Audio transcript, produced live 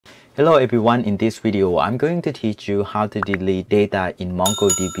Hello everyone, in this video I'm going to teach you how to delete data in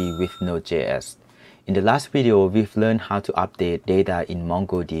MongoDB with Node.js. In the last video we've learned how to update data in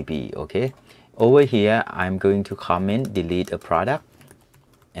MongoDB, okay? Over here I'm going to comment delete a product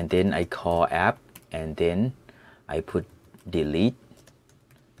and then I call app and then I put delete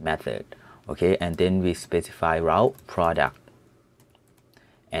method, okay? And then we specify route product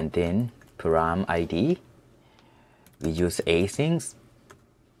and then param ID. We use asyncs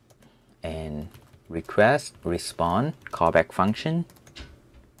and request, respond, callback function.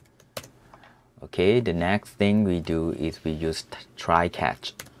 Okay, the next thing we do is we use try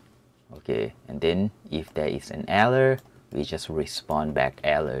catch. Okay, and then if there is an error, we just respond back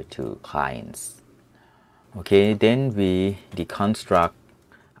error to clients. Okay, then we deconstruct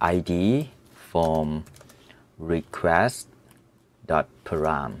ID from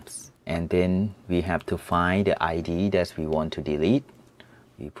request.params. And then we have to find the ID that we want to delete.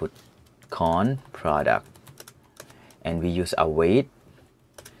 We put con product and we use await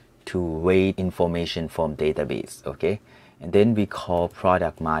to wait information from database, okay? And then we call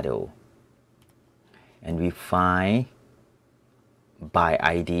product model and we find by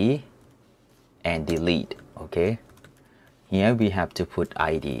ID and delete, okay? Here we have to put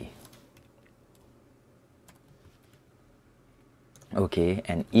ID. Okay,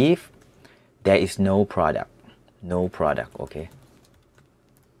 and if there is no product, okay,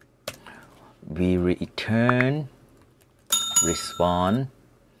 we return respond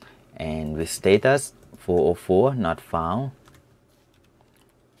and with status 404 not found,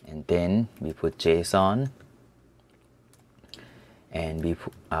 and then we put JSON and we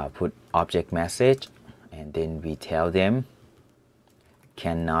put object message and then we tell them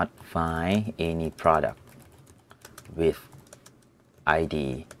cannot find any product with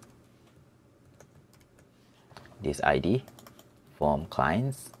ID, this ID from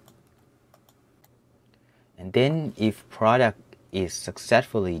clients. And then if product is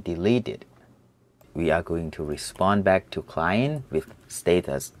successfully deleted, we are going to respond back to client with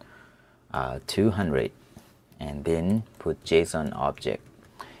status 200 and then put JSON object.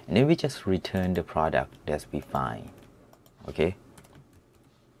 And then we just return the product that we find, okay?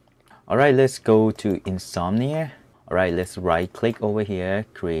 All right, let's go to Insomnia. All right, let's right click over here,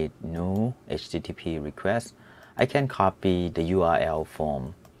 create new HTTP request. I can copy the URL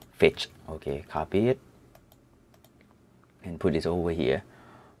from fetch, okay, copy it and put it over here.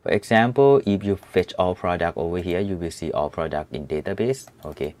 For example, if you fetch all product over here, you will see all product in database,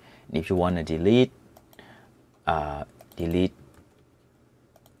 okay? And if you want to delete, and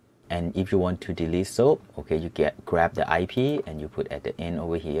if you want to delete soap, okay, you grab the IP and you put at the end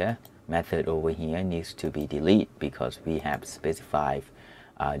over here. Method over here needs to be delete because we have specified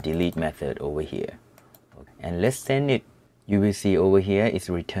delete method over here. Okay. And let's send it. You will see over here it's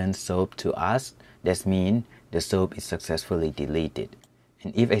return soap to us. That means the soap is successfully deleted.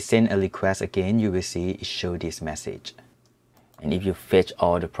 And if I send a request again, you will see it show this message. And if you fetch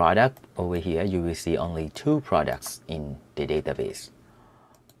all the product over here, you will see only 2 products in the database.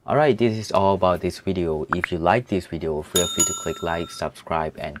 Alright, this is all about this video. If you like this video, feel free to click like,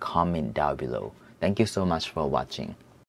 subscribe, and comment down below. Thank you so much for watching.